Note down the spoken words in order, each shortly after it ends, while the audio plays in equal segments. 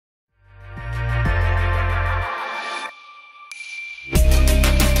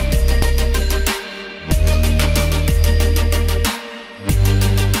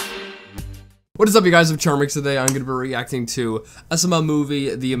What is up, you guys? I'm Charmx. Today I'm going to be reacting to SML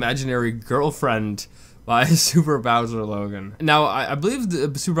movie The Imaginary Girlfriend by Super Bowser Logan. Now, I believe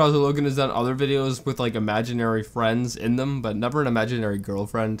the Super Bowser Logan has done other videos with like imaginary friends in them, but never an imaginary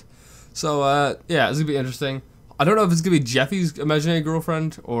girlfriend. So, yeah, it's going to be interesting. I don't know if it's going to be Jeffy's imaginary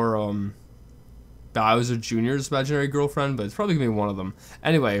girlfriend or Bowser Jr.'s imaginary girlfriend, but it's probably going to be one of them.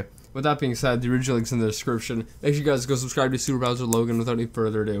 Anyway, with that being said, the original link's in the description. Make sure you guys go subscribe to Super Bowser Logan. Without any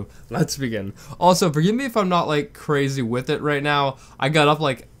further ado, let's begin. Also, forgive me if I'm not like crazy with it right now. I got up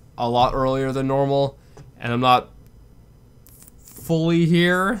like a lot earlier than normal, and I'm not fully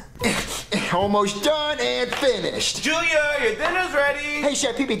here. Almost done and finished. Julia, your dinner's ready. Hey,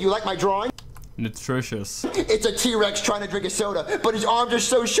 Chef Pee-Pee, do you like my drawing? Nutritious. It's a T-Rex trying to drink a soda, but his arms are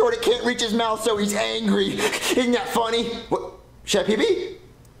so short it can't reach his mouth, so he's angry. Isn't that funny? What? Chef Pee-Pee?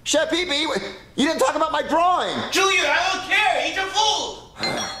 Chef Pee-Pee, you didn't talk about my drawing. Julia, I don't care. Eat your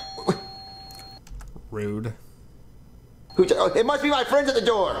food. Rude. It must be my friends at the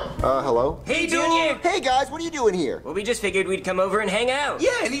door. Hello? Hey, Junior! Hey, guys, what are you doing here? Well, we just figured we'd come over and hang out.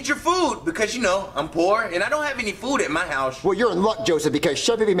 Yeah, and eat your food, because, you know, I'm poor, and I don't have any food at my house. Well, you're in luck, Joseph, because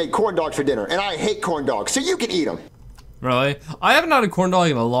Chef Pee-Pee made corn dogs for dinner, and I hate corn dogs, so you can eat them. Really? I haven't had a corn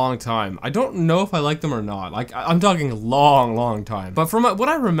dog in a long time. I don't know if I like them or not. Like, I'm talking long time. But from what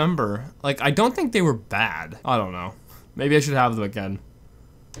I remember, like, I don't think they were bad. I don't know. Maybe I should have them again.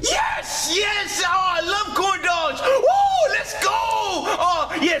 Yes! Yes! Oh, I love corn dogs! Woo! Let's go!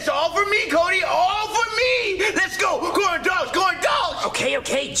 Oh, yes, all for me, Cody! All for me! Let's go! Corn dogs! Corn dogs! Okay,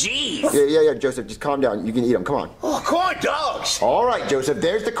 jeez. Yeah, Joseph, just calm down. You can eat them, come on. Oh, corn dogs! All right, Joseph,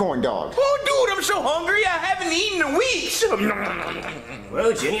 there's the corn dog. Oh, dude, I'm so hungry. I haven't eaten in weeks.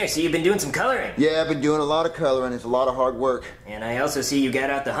 Whoa, Junior, I see you've been doing some coloring. Yeah, I've been doing a lot of coloring. It's a lot of hard work. And I also see you got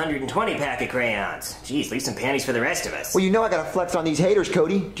out the 120 pack of crayons. Jeez, leave some panties for the rest of us. Well, you know I gotta flex on these haters,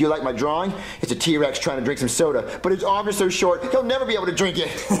 Cody. Do you like my drawing? It's a T-Rex trying to drink some soda, but his arms are so short, he'll never be able to drink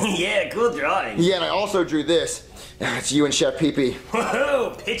it. Yeah, cool drawing. Yeah, and I also drew this. It's you and Chef Pee-Pee.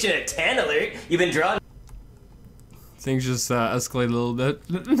 Whoa, pitching a 10 alert. You've been drawing. Things just escalate a little bit.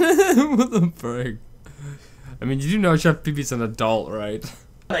 What the frick? I mean, you do know Chef Pee-Pee's an adult, right?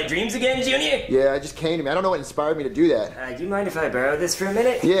 My dreams again, Junior? Yeah, it just came to me. I don't know what inspired me to do that. Do you mind if I borrow this for a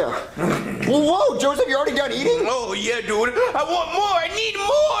minute? Yeah. Whoa, Joseph, you already done eating? Oh, yeah, dude. I want more. I need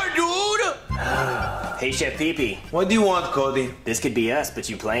more, dude. Hey, Chef Pee-Pee. What do you want, Cody? This could be us, but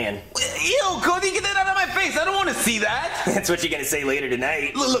you playing. Ew, Cody, get that out of my face. I don't want to see that. That's what you're gonna say later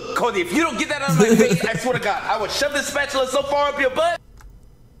tonight. Look, Cody, if you don't get that out of my face, I swear to God, I will shove this spatula so far up your butt.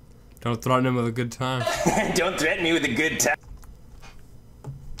 Don't threaten him with a good time. Don't threaten me with a good time.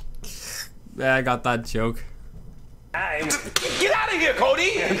 Yeah, I got that joke. Get out of here,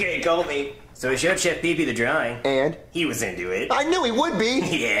 Cody. Okay, call me. So I showed Chef Pee-Pee the drawing. And? He was into it. I knew he would be.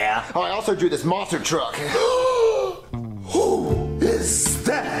 Yeah. Oh, I also drew this monster truck. Who is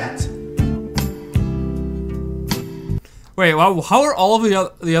that? Wait, how are all of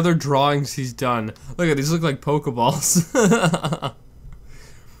the other drawings he's done? Look at these, look like Pokeballs.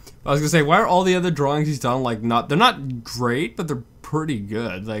 I was gonna say, why are all the other drawings he's done like they're not great, but they're pretty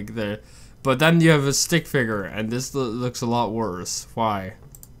good. Like but then you have a stick figure, and this looks a lot worse. Why?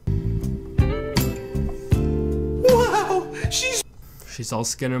 Wow, She's all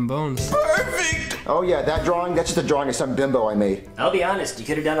skin and bones. perfect. Oh yeah, that drawing, that's just a drawing of some bimbo I made. I'll be honest, you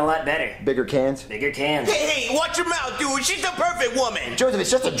could have done a lot better. Bigger cans. Bigger cans. Hey, watch your mouth, dude. She's the perfect woman. Joseph,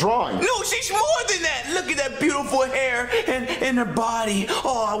 it's just a drawing. No, she's more than that. Look at that beautiful hair and her body.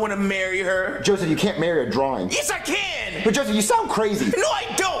 Oh, I want to marry her. Joseph, you can't marry a drawing. Yes, I can. But Joseph, you sound crazy. No,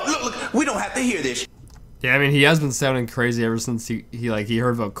 I don't. Look, we don't have to hear this. Yeah, I mean, he has been sounding crazy ever since he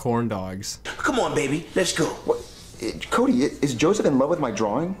heard about corn dogs. Come on, baby. Let's go. What? Cody, is Joseph in love with my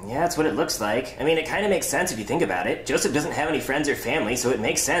drawing? Yeah, that's what it looks like. I mean, it kind of makes sense if you think about it. Joseph doesn't have any friends or family, so it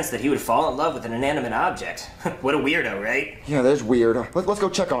makes sense that he would fall in love with an inanimate object. What a weirdo, right? Yeah, that's weird. Let's go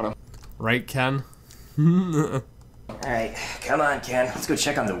check on him. Right, Ken? Alright, come on, Ken. Let's go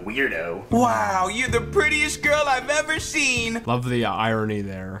check on the weirdo. Wow, you're the prettiest girl I've ever seen. Love the irony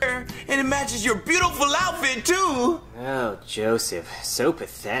there. And it matches your beautiful outfit, too. Oh, Joseph. So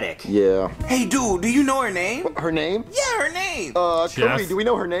pathetic. Yeah. Hey, dude, do you know her name? Her name? Yeah, her name. Cody, do we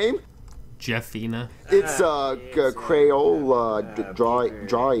know her name? Jeffina. It's Crayola,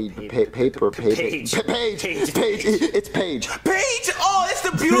 paper. Page. Page. It's Paige. Paige? Oh, that's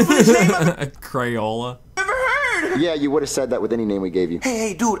the beautifulest name I've Crayola. ever heard. Yeah, you would have said that with any name we gave you.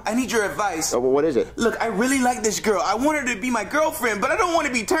 Hey, dude, I need your advice. Oh, well, what is it? Look, I really like this girl. I want her to be my girlfriend, but I don't want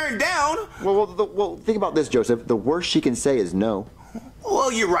to be turned down. Well, think about this, Joseph. The worst she can say is no.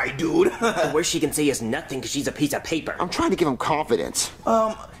 Well, you're right, dude. The worst she can say is nothing because she's a piece of paper. I'm trying to give him confidence.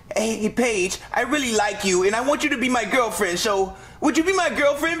 Hey, Paige, I really like you, and I want you to be my girlfriend, so would you be my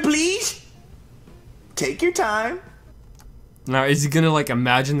girlfriend, please? Take your time. Now, is he gonna like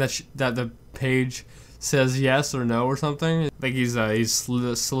imagine that that the page says yes or no or something? Like he's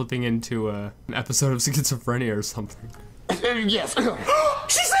slipping into an episode of schizophrenia or something. Yes.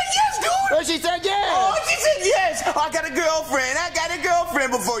 She said yes, dude! Oh, she said yes! Oh, she said yes! I got a girlfriend. I got a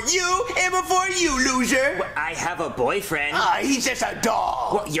girlfriend before you and before you, loser. Well, I have a boyfriend. He's just a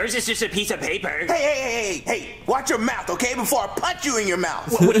dog. Well, yours is just a piece of paper. Hey, watch your mouth, okay? Before I punch you in your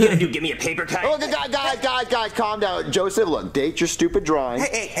mouth. What are you gonna do, give me a paper cut? Oh, guys, calm down. Joseph, look, date your stupid drawing.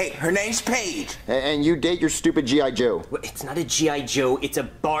 Hey, her name's Paige. And you date your stupid G.I. Joe. Well, it's not a G.I. Joe, it's a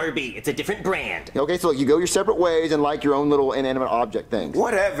Barbie. It's a different brand. Okay, so look, you go your separate ways and like your own little inanimate object things.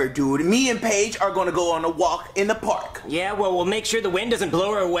 Whatever, dude. Me and Paige are gonna go on a walk in the park. Yeah, well, we'll make sure the wind doesn't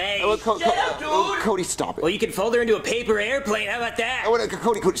blow her away. Shut up, dude! Cody, stop it. Well, you can fold her into a paper airplane. How about that?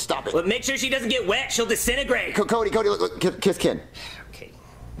 Cody, stop it. Well, make sure she doesn't get wet. She'll disintegrate. Cody, look, kiss Ken. Okay.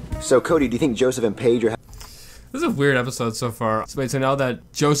 So, Cody, do you think Joseph and Paige are... This is a weird episode so far. So, wait, so now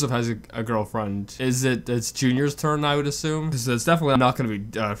that Joseph has a girlfriend, it's Junior's turn, I would assume? Because it's definitely not going to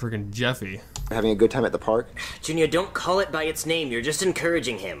be freaking Jeffy. having a good time at the park? Junior, don't call it by its name. You're just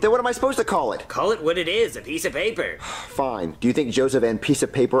encouraging him. Then what am I supposed to call it? Call it what it is, a piece of paper. Fine. Do you think Joseph and Piece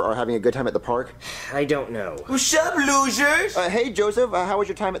of Paper are having a good time at the park? I don't know. What's up, losers? Hey, Joseph. How was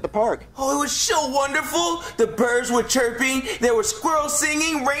your time at the park? Oh, it was so wonderful. The birds were chirping, there were squirrels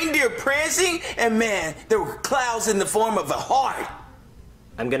singing, reindeer prancing, and man, there were clouds in the form of a heart.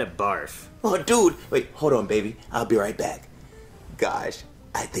 I'm gonna barf. Oh, dude. Wait, hold on, baby. I'll be right back. Gosh,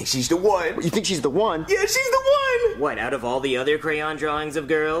 I think she's the one. You think she's the one? Yeah, she's the one. What, out of all the other crayon drawings of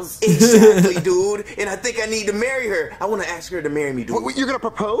girls? Exactly, dude. And I think I need to marry her. I want to ask her to marry me, dude. Wait, you're gonna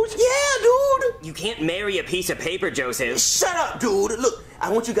propose? Yeah, dude. You can't marry a piece of paper, Joseph. Shut up, dude. Look,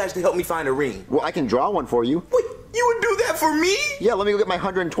 I want you guys to help me find a ring. Well, I can draw one for you. Wait, you would do that for me? Yeah, let me go get my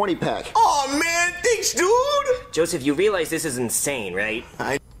 120 pack. Oh, man. Thanks, dude. Joseph, you realize this is insane, right?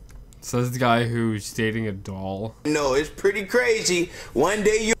 So this is the guy who's dating a doll. No, it's pretty crazy. One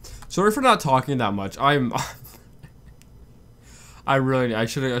day you... Sorry for not talking that much. I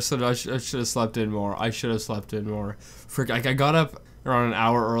should have slept in more. I should have slept in more. Frick, I got up around an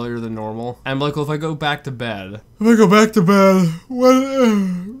hour earlier than normal. And I'm like, well, if I go back to bed,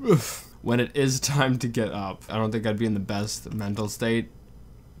 when it is time to get up, I don't think I'd be in the best mental state.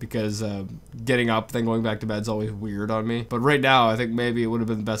 Because getting up then going back to bed is always weird on me. But right now, I think maybe it would have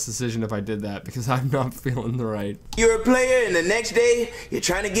been the best decision if I did that because I'm not feeling the right. You're a player, and the next day, you're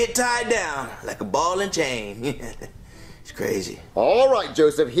trying to get tied down like a ball and chain. It's crazy. All right,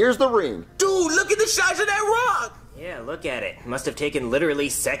 Joseph, here's the ring. Dude, look at the size of that rock. Yeah, look at it. Must have taken literally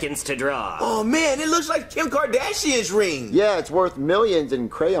seconds to draw. Oh, man, it looks like Kim Kardashian's ring. Yeah, it's worth millions in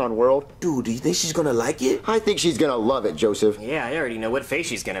Crayon World. Dude, do you think she's gonna like it? I think she's gonna love it, Joseph. Yeah, I already know what face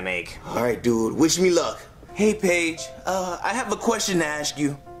she's gonna make. All right, dude, wish me luck. Hey, Paige, I have a question to ask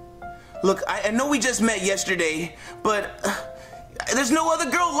you. Look, I know we just met yesterday, but there's no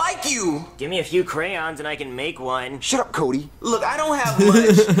other girl like you. Give me a few crayons and I can make one. Shut up, Cody. Look, I don't have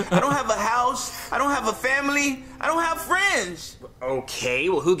much. I don't have a house. I don't have a family. I don't have friends. Okay,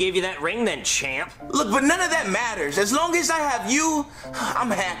 well, who gave you that ring then, champ? Look, but none of that matters. As long as I have you, I'm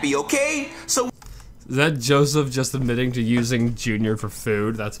happy, okay? So... Is that Joseph just admitting to using Junior for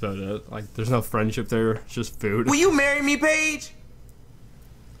food? That's about it. Like, there's no friendship there, it's just food. Will you marry me, Paige?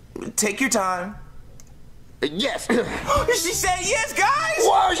 Take your time. Yes. She said yes, guys!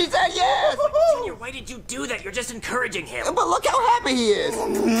 Whoa, she said yes! Junior, why did you do that? You're just encouraging him. But look how happy he is.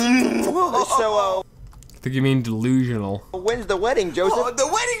 So, I think you mean delusional. when's the wedding, Joseph? Oh, the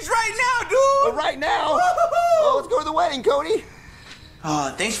wedding's right now, dude! Right now? Oh, let's go to the wedding, Cody.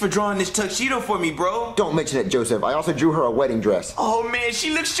 Thanks for drawing this tuxedo for me, bro. Don't mention it, Joseph. I also drew her a wedding dress. Oh, man, she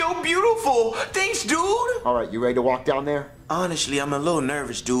looks so beautiful. Thanks, dude. All right, you ready to walk down there? Honestly, I'm a little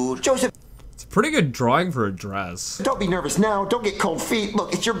nervous, dude. Joseph, It's a pretty good drawing for a dress. don't be nervous now. Don't get cold feet.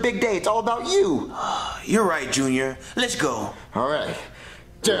 Look, it's your big day. It's all about you. You're right, Junior. Let's go. All right.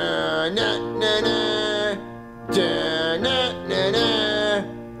 Da-na-na-na. Da-na-na-na.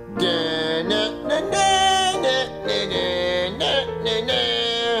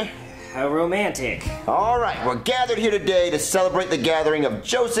 Da-na-na-na-na-na-na-na. How romantic. All right, we're gathered here today to celebrate the gathering of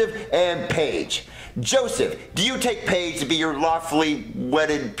Joseph and Paige. Joseph, do you take Paige to be your lawfully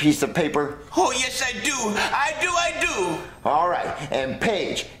wedded piece of paper? Oh, yes, I do. I do. All right, and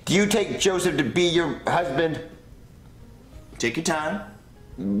Paige, do you take Joseph to be your husband? Take your time.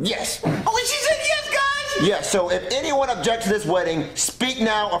 Yes. Oh, she said yes, guys! Yes, so if anyone objects to this wedding, speak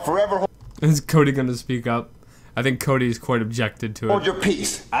now or forever hold... Is Cody gonna speak up? I think Cody's quite objected to Hold it. your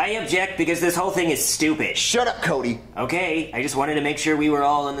peace. I object because this whole thing is stupid. Shut up, Cody. Okay, I just wanted to make sure we were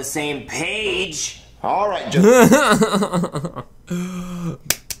all on the same page. All right, Joseph.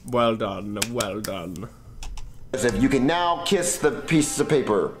 Well done, well done. You can now kiss the piece of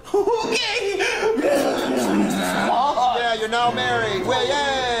paper. Okay. Yeah, you're now married. Well,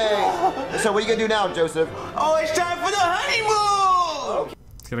 yay! So what are you gonna do now, Joseph? Oh, it's time for the honeymoon.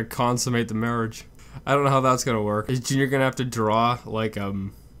 It's gonna consummate the marriage. I don't know how that's gonna work. Is Junior gonna have to draw like a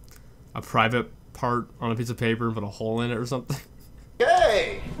private part on a piece of paper and put a hole in it or something?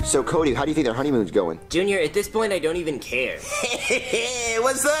 Yay! So Cody, how do you think their honeymoon's going? Junior, at this point, I don't even care.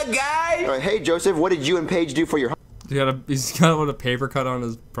 What's up, guys? All right, hey Joseph, what did you and Paige do for your He's got a paper cut on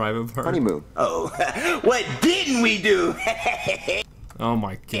his private part. honeymoon? Oh, what didn't we do? Oh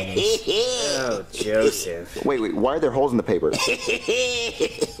my goodness. Oh, Joseph. Wait, why are there holes in the paper? Did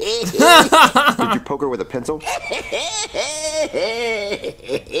you poke her with a pencil?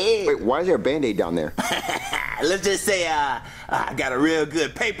 Wait, why is there a Band-Aid down there? Let's just say I got a real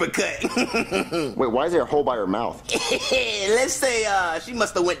good paper cut. Wait, why is there a hole by her mouth? Let's say she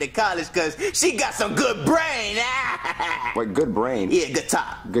must have went to college because she got some good brain. Wait, good brain. Yeah, good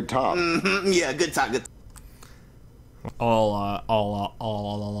top. Good top. Yeah, good top, good top.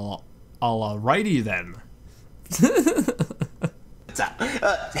 Alrighty then.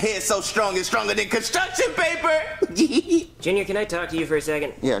 Hair's so strong, it's stronger than construction paper. Junior, can I talk to you for a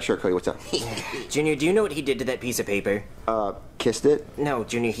second? Yeah, sure, Cody, what's up? Junior, do you know what he did to that piece of paper? Kissed it? No,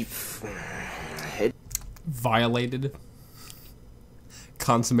 Junior, he... Violated.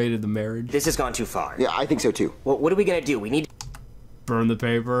 Consummated the marriage. This has gone too far. Yeah, I think so too. Well, what are we gonna do? We need Burn the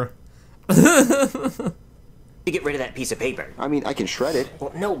paper. to get rid of that piece of paper. I mean, I can shred it.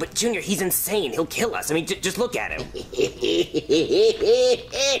 Well, no, but Junior, he's insane. He'll kill us. I mean, just look at him.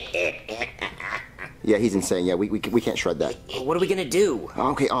 Yeah, he's insane. Yeah, we can't shred that. What are we gonna do?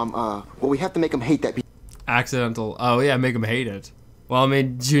 Okay, well, we have to make him hate that piece Accidental. Oh yeah, make him hate it. Well, I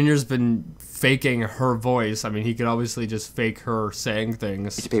mean, Junior's been faking her voice. I mean, he could obviously just fake her saying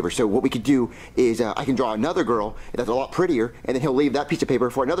things. of paper. So what we could do is I can draw another girl that's a lot prettier, and then he'll leave that piece of paper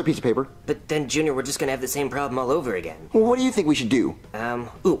for another piece of paper. But then, Junior, we're just gonna have the same problem all over again. Well, what do you think we should do?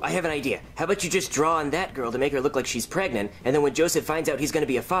 Ooh, I have an idea. How about you just draw on that girl to make her look like she's pregnant, and then when Joseph finds out he's gonna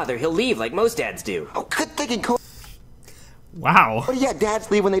be a father, he'll leave like most dads do. Oh, good thinking, Cody. Wow. Oh, yeah,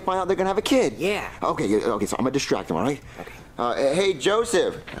 dads leave when they find out they're gonna have a kid. Yeah. Okay, so I'm gonna distract him, all right? Okay. Hey,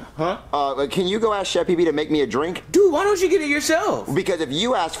 Joseph. Huh? Can you go ask Chef PB to make me a drink? Dude, why don't you get it yourself? Because if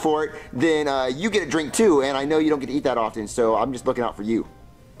you ask for it, then you get a drink too, and I know you don't get to eat that often, so I'm just looking out for you.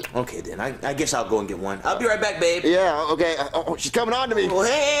 Okay, then. I guess I'll go and get one. I'll be right back, babe. Yeah, okay. Oh, she's coming on to me. Oh,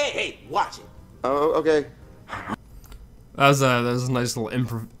 hey, watch it. Oh, okay. That was a nice little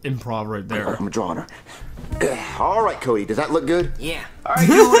improv right there. I'm drawing her. All right, Cody, does that look good? Yeah. All right,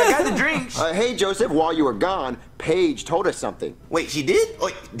 dude, I got the drinks. Hey, Joseph, while you were gone, Paige told us something. Wait, she did?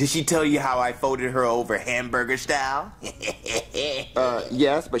 Wait, did she tell you how I folded her over hamburger style?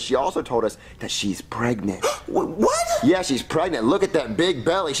 Yes, but she also told us that she's pregnant. What? Yeah, she's pregnant. Look at that big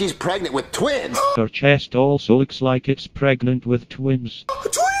belly. She's pregnant with twins. Her chest also looks like it's pregnant with twins.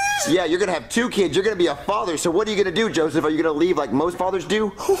 Twins? Yeah, you're gonna have 2 kids. You're gonna be a father. So what are you gonna do, Joseph? Are you gonna leave like most fathers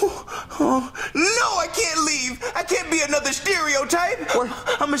do? No, I can't leave. I can't be another stereotype. I'm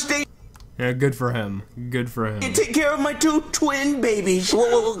gonna stay Yeah, good for him. Good for him. and take care of my 2 twin babies.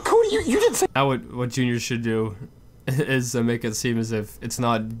 Well, Cody, you didn't say. Now what Junior should do is make it seem as if it's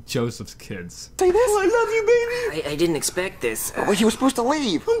not Joseph's kids. Say this. Oh, I love you, baby. I didn't expect this. Well, he was supposed to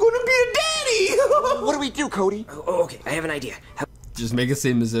leave. I'm gonna be a daddy. What do we do, Cody? Oh, okay, I have an idea. How Just make it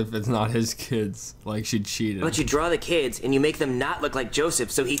seem as if it's not his kids, like she cheated. about you draw the kids and you make them not look like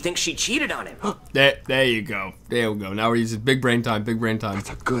Joseph so he thinks she cheated on him? There you go. There we go. Now we're using big brain time, big brain time.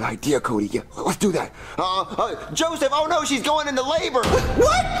 That's a good idea, Cody. Yeah, let's do that. Joseph, oh no, she's going into labor.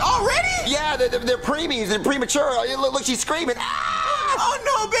 What? Already? Yeah, they're preemies. They're premature. Look, she's screaming. Ah! Oh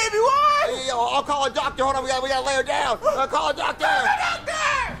no, baby, what? Hey, I'll call a doctor. Hold on, we gotta lay her down. Call a doctor. Doctor!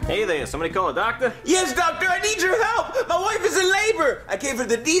 Hey there, somebody call a doctor? Yes, doctor, I need your help. My wife is in labor. I came for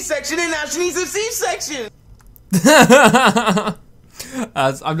the D-section and now she needs a C-section.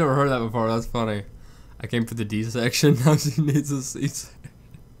 I've never heard that before. That's funny. I came for the D section. Now she needs a C section.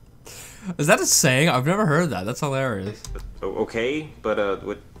 Is that a saying? I've never heard that. That's hilarious. Okay, but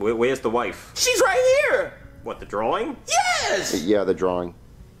where's the wife? She's right here. What, the drawing? Yes. Yeah, the drawing.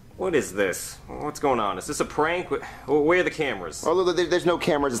 What is this? What's going on? Is this a prank? Where are the cameras? Oh, look, there's no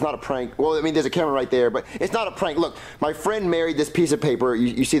cameras. It's not a prank. Well, I mean, there's a camera right there, but it's not a prank. Look, my friend married this piece of paper.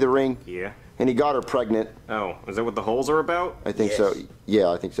 You see the ring? Yeah. And he got her pregnant. Oh, is that what the holes are about? I think so. Yeah,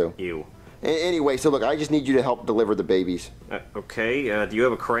 I think so. You. Anyway, so look, I just need you to help deliver the babies. Okay, do you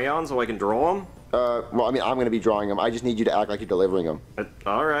have a crayon so I can draw them? Well, I mean, I'm going to be drawing them. I just need you to act like you're delivering them.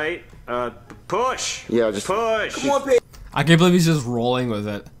 Alright. Push! Yeah, just push! Come on, Paige. I can't believe he's just rolling with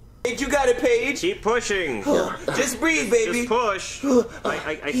it. You got it, Paige. Keep pushing! Just breathe, baby. Just push!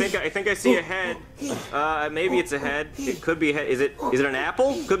 I think I see a head. Maybe it's a head. It could be a head. Is it an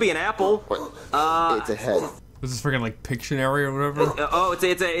apple? Could be an apple. It's a head. This is freaking like Pictionary or whatever. Oh,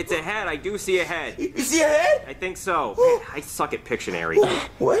 it's a head. I do see a head. You see a head? I think so. Man, I suck at Pictionary.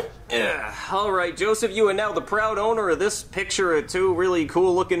 What? Alright, Joseph, you are now the proud owner of this picture of two really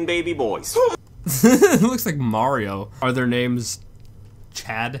cool-looking baby boys. It looks like Mario. Are their names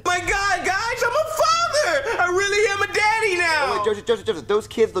Chad? My God, guys, I'm a father. I really am a daddy now. Wait, Joseph, those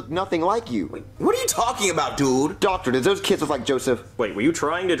kids look nothing like you. What are you talking about, dude? Doctor, do those kids look like Joseph? Wait, were you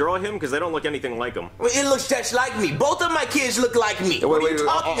trying to draw him? Because they don't look anything like him. Well, it looks just like me. Both of my kids look like me. What are you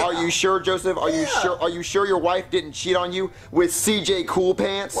talking about? Are you sure, Joseph? Are you sure your wife didn't cheat on you with CJ Cool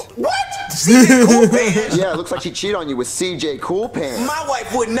Pants? What? CJ Cool Pants? Yeah, it looks like she cheated on you with CJ Cool Pants. My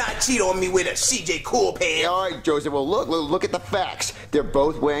wife would not cheat on me with a CJ Cool Pants. All right, Joseph. Well, look at the facts. They're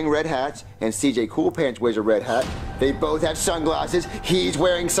both wearing red hats, and CJ Cool Pants wears a red hat. They both have sunglasses. He's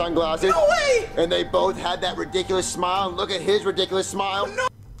wearing sunglasses. No way! And they both had that ridiculous smile. And look at his ridiculous smile. No.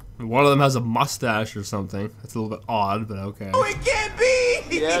 One of them has a mustache or something. That's a little bit odd, but okay. No, it can't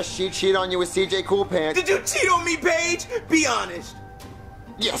be! Yeah, she cheated on you with CJ Cool Pants. Did you cheat on me, Paige? Be honest.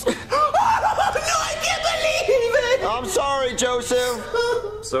 Yes. Oh, no, I can't believe it! I'm sorry,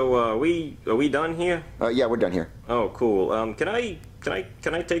 Joseph. So, are we done here? Yeah, we're done here. Oh, cool. Can I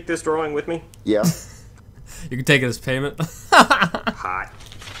take this drawing with me? Yeah. You can take it as payment. Hot.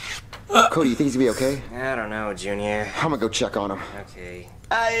 Cody, you think he's gonna be okay? I don't know, Junior. I'm gonna go check on him. Okay.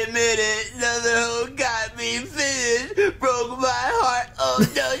 I admit it, another hoe got me finished, broke my heart, oh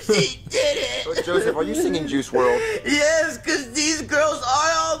no, she did it! Joseph, are you singing Juice WRLD? Yes, cause these girls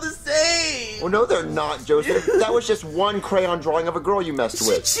are all the same! Well, no, they're not, Joseph. That was just one crayon drawing of a girl you messed She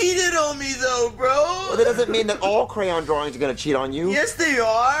with. cheated on me though, bro! Well, that doesn't mean that all crayon drawings are gonna cheat on you. Yes, they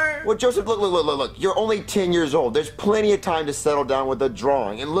are! Well, Joseph, look. You're only 10 years old. There's plenty of time to settle down with a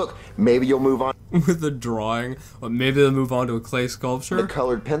drawing. And look, maybe you'll move on With the drawing. Or maybe they'll move on to a clay to sculpture.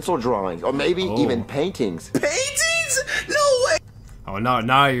 colored pencil drawings. Or maybe even paintings. Paintings? No way! Oh,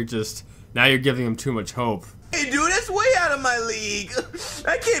 now you're giving them too much hope. Hey, dude, that's way out of my league.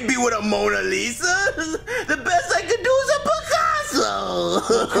 I can't be with a Mona Lisa. The best I could do is a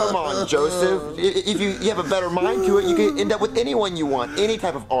Picasso. Come on, Joseph. If you have a better mind to it, you can end up with anyone you want, any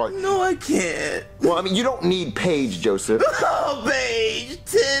type of art. No, I can't. Well, I mean, you don't need Paige, Joseph. Oh, Paige,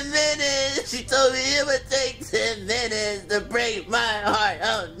 10 minutes. She told me it would take 10 minutes to break my heart.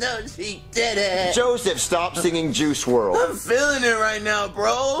 Oh, no, she didn't. Joseph, stop singing Juice WRLD. I'm feeling it right now,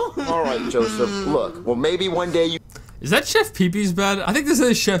 bro. All right, Joseph. Look, well, maybe one day you... Is that Chef Pee-Pee's bed? I think this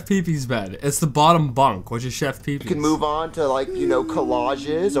is Chef Pee-Pee's bed. It's the bottom bunk, which is Chef Pee-Pee's. can move on to, like, you know,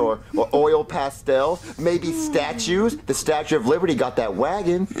 collages or oil pastels, maybe statues. The Statue of Liberty got that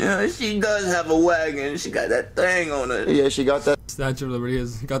wagon. Yeah, she does have a wagon. She got that thing on it. Yeah, she got that. Statue of Liberty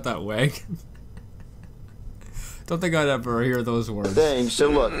has got that wagon. Don't think I'd ever hear those words. Thing. So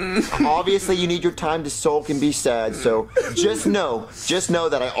look, obviously you need your time to sulk and be sad. So just know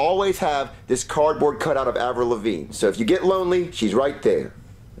that I always have this cardboard cutout of Avril Lavigne. So if you get lonely, she's right there.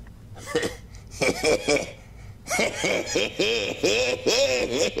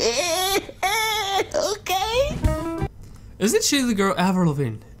 Okay. Isn't she the girl Avril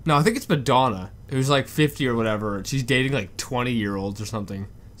Lavigne? No, I think it's Madonna, who's like 50 or whatever. She's dating like 20-year-olds or something.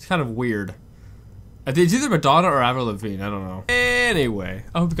 It's kind of weird. I think it's either Madonna or Avril Lavigne. I don't know. Anyway,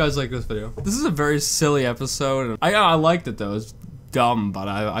 I hope you guys like this video. This is a very silly episode. I liked it though. It's dumb, but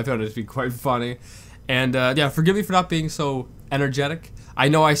I found it to be quite funny. And yeah, forgive me for not being so energetic. I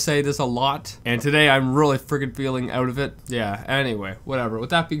know I say this a lot, and today I'm really freaking feeling out of it. Yeah, anyway, whatever. With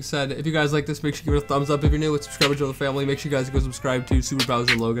that being said, if you guys like this, make sure you give it a thumbs up. If you're new, subscribe to the family. Make sure you guys go subscribe to Super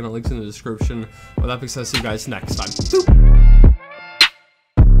Bowser Logan. Links in the description. With that being said, see you guys next time. Boop.